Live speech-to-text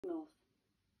North.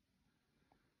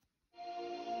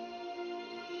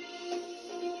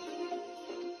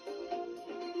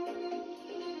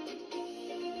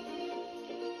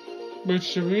 With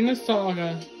Sharuna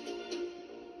Sagar.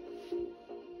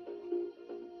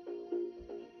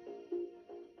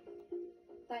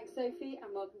 Thanks, Sophie,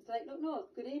 and welcome to Lake Look North.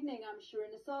 Good evening, I'm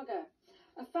Sharuna Sagar.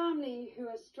 A family who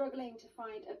are struggling to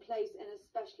find a place in a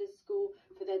specialist school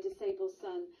for their disabled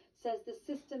son says the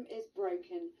system is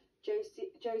broken.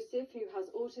 Joseph, who has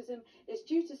autism, is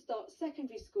due to start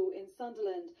secondary school in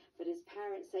Sunderland, but his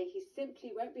parents say he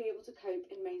simply won't be able to cope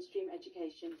in mainstream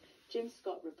education. Jim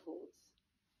Scott reports.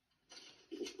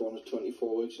 He was born at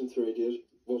 24 weeks and 3 days.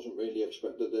 Wasn't really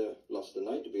expected to last the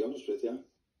night, to be honest with you.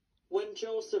 When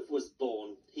Joseph was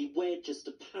born, he weighed just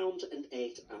 £1 and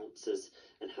 8 ounces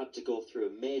and had to go through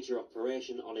a major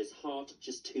operation on his heart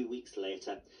just 2 weeks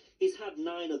later. He's had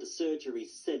 9 other surgeries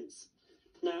since.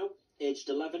 Now, aged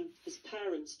 11, his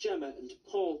parents, Gemma and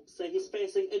Paul, say he's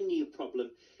facing a new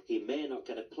problem. He may not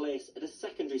get a place at a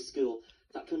secondary school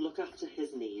that can look after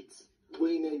his needs.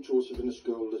 We need Joseph in a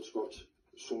school that's got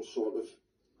some sort of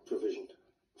provision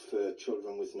for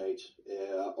children with needs.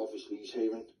 Obviously, he's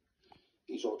hearing,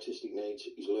 he's autistic needs,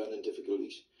 he's learning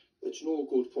difficulties. It's no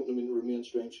good putting him into a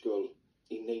mainstream school.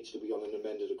 He needs to be on an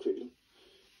amended curriculum.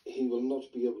 He will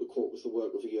not be able to cope with the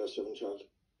work of a Year 7 child.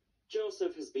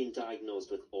 Joseph has been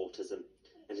diagnosed with autism,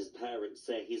 and his parents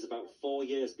say he's about 4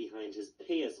 years behind his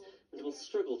peers and will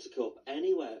struggle to cope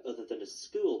anywhere other than a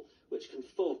school which can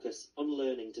focus on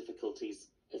learning difficulties.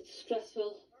 It's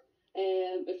stressful,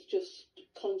 it's just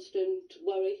constant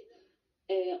worry.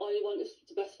 All you want is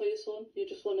the best for your son. You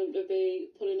just want him to be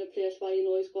put in a place where you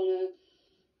know he's going to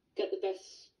get the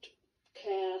best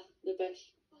care, the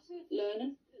best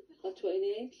learning. That's what he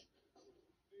needs.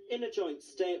 In a joint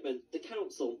statement, the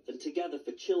council and Together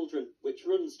for Children, which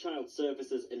runs child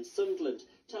services in Sunderland,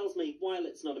 tells me while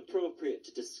it's not appropriate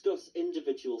to discuss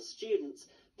individual students,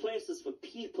 places for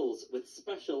pupils with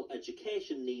special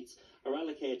education needs are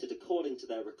allocated according to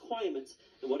their requirements,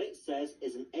 and what it says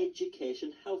is an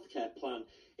education healthcare plan.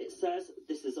 It says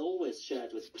this is always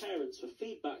shared with parents for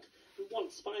feedback, and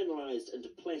once finalised and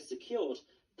a place secured,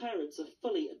 parents are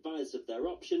fully advised of their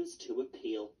options to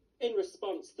appeal. In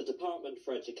response, the Department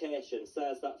for Education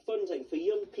says that funding for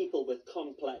young people with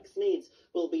complex needs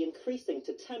will be increasing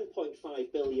to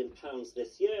 £10.5 billion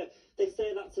this year. They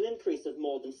say that's an increase of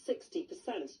more than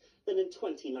 60% than in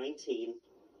 2019.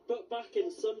 But back in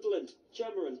Sunderland,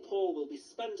 Gemma and Paul will be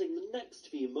spending the next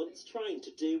few months trying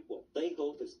to do what they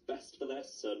hope is best for their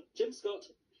son. Jim Scott,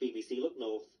 BBC Look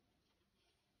North.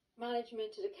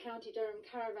 Management at a County Durham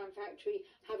caravan factory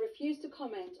have refused to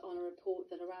comment on a report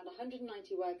that around 190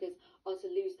 workers are to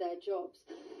lose their jobs.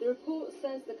 The report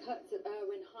says the cuts at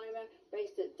Irwin-Heimer,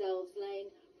 based at Delves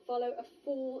Lane, follow a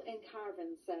fall in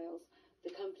caravan sales.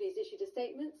 The company has issued a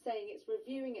statement saying it's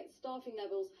reviewing its staffing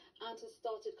levels and has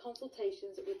started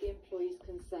consultations with the employees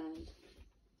concerned.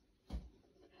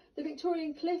 The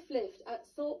Victorian cliff lift at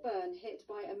Saltburn, hit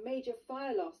by a major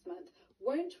fire last month,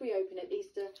 won't reopen at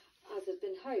Easter as had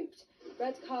been hoped.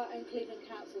 Redcar and Cleveland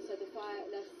Council said the fire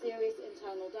left serious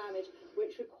internal damage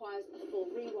which requires a full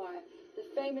rewire. The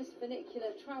famous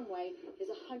vernacular tramway is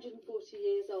 140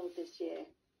 years old this year.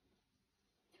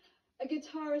 A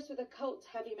guitarist with a cult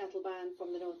heavy metal band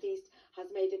from the northeast has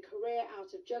made a career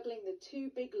out of juggling the two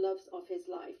big loves of his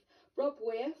life. Rob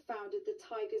Weir founded the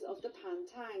Tigers of the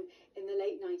Pantang in the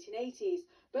late 1980s,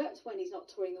 but when he's not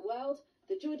touring the world,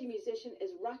 the Geordie musician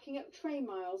is racking up train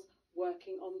miles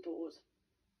working on board.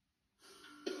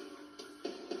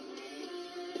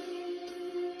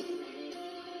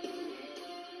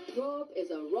 Rob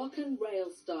is a rock and rail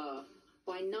star.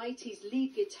 By night he's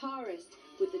lead guitarist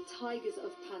with the Tigers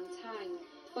of Pantang.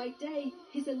 By day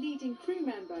he's a leading crew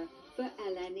member for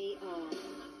LNER.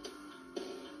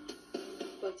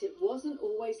 But it wasn't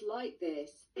always like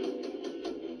this.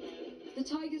 The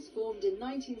Tigers formed in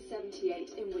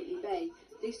 1978 in Whitley Bay.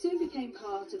 They soon became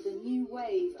part of the new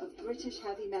wave of British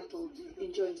heavy metal,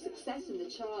 enjoying success in the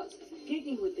charts,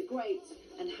 gigging with the greats,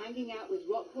 and hanging out with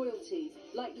rock royalty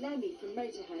like Lemmy from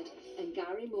Motorhead and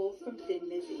Gary Moore from Thin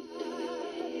Lizzy.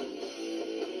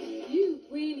 You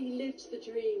really lived the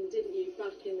dream, didn't you,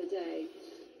 back in the day?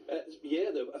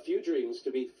 Yeah, there were a few dreams,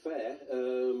 to be fair.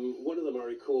 One of them I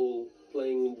recall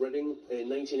playing Reading in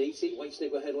 1980.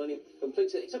 Whitesnake were headlining and playing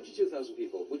to 72,000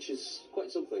 people, which is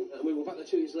quite something. And we were back there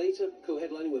 2 years later,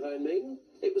 co-headlining with Iron Maiden.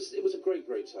 It was a great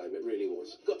time, it really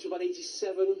was. Got to about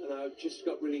 87, and I just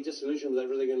got really disillusioned with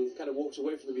everything and kind of walked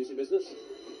away from the music business.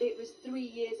 It was 3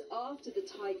 years after the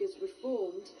Tigers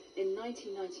reformed in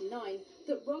 1999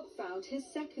 that Rob found his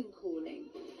second calling.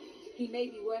 He may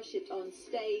be worshipped on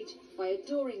stage by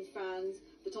adoring fans,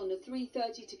 but on the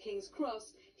 3:30 to King's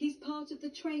Cross, he's part of the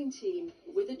train team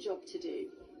with a job to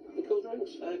do. The cold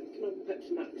drinks? Can I have a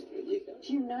Pepsi Max, please?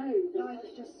 Do you know that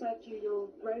I've just served you your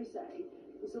rosé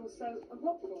is also a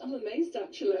rock god? I'm amazed,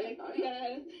 actually.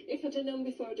 Yeah, if I'd have known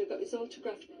before, I'd have got his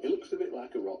autograph. He looks a bit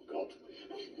like a rock god.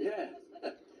 Yeah,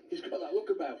 he's got that look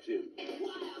about him.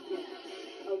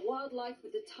 A wild life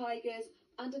with the tigers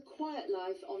and a quiet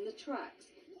life on the tracks.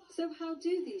 So how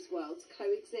do these worlds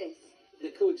coexist?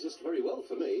 They coexist very well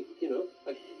for me, you know.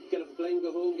 I get off a plane,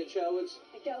 go home, get showered.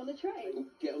 And get on the train?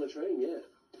 Get on a train, yeah.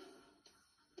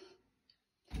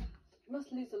 You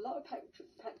must lose a lot of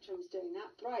pectrums doing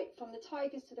that. Right, from the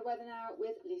tigers to the weather now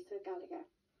with Lisa Gallagher.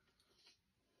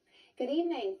 Good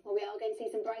evening. Well, we are going to see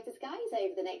some brighter skies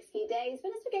over the next few days,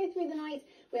 but as we go through the night,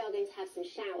 we are going to have some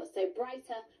showers. So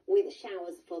brighter with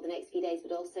showers for the next few days,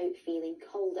 but also feeling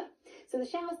colder. So the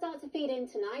showers start to feed in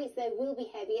tonight. They will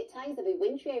be heavy at times. They'll be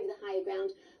wintry over the higher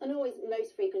ground and always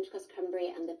most frequent across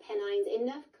Cumbria and the Pennines.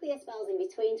 Enough clear spells in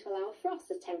between to allow frost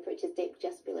as temperatures dip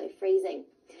just below freezing.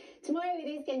 Tomorrow it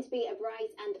is going to be a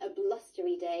bright and a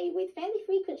blustery day with fairly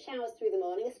frequent showers through the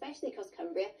morning, especially across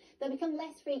Cumbria. They'll become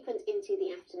less frequent into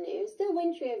the afternoon, still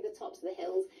wintry over the tops of the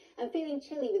hills and feeling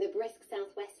chilly with a brisk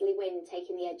southwesterly wind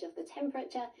taking the edge off the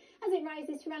temperature as it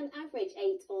rises to around average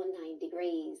 8 or 9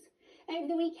 degrees. Over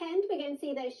the weekend, we're going to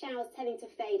see those showers tending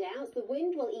to fade out. The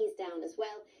wind will ease down as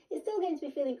well. It's still going to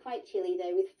be feeling quite chilly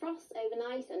though, with frost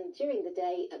overnight and during the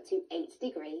day up to 8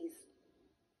 degrees.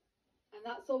 And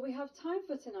that's all we have time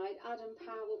for tonight. Adam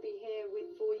Power will be here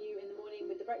for you in the morning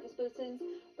with the breakfast bulletins.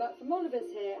 But from all of us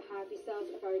here, have yourself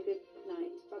a very good night.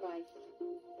 Bye-bye.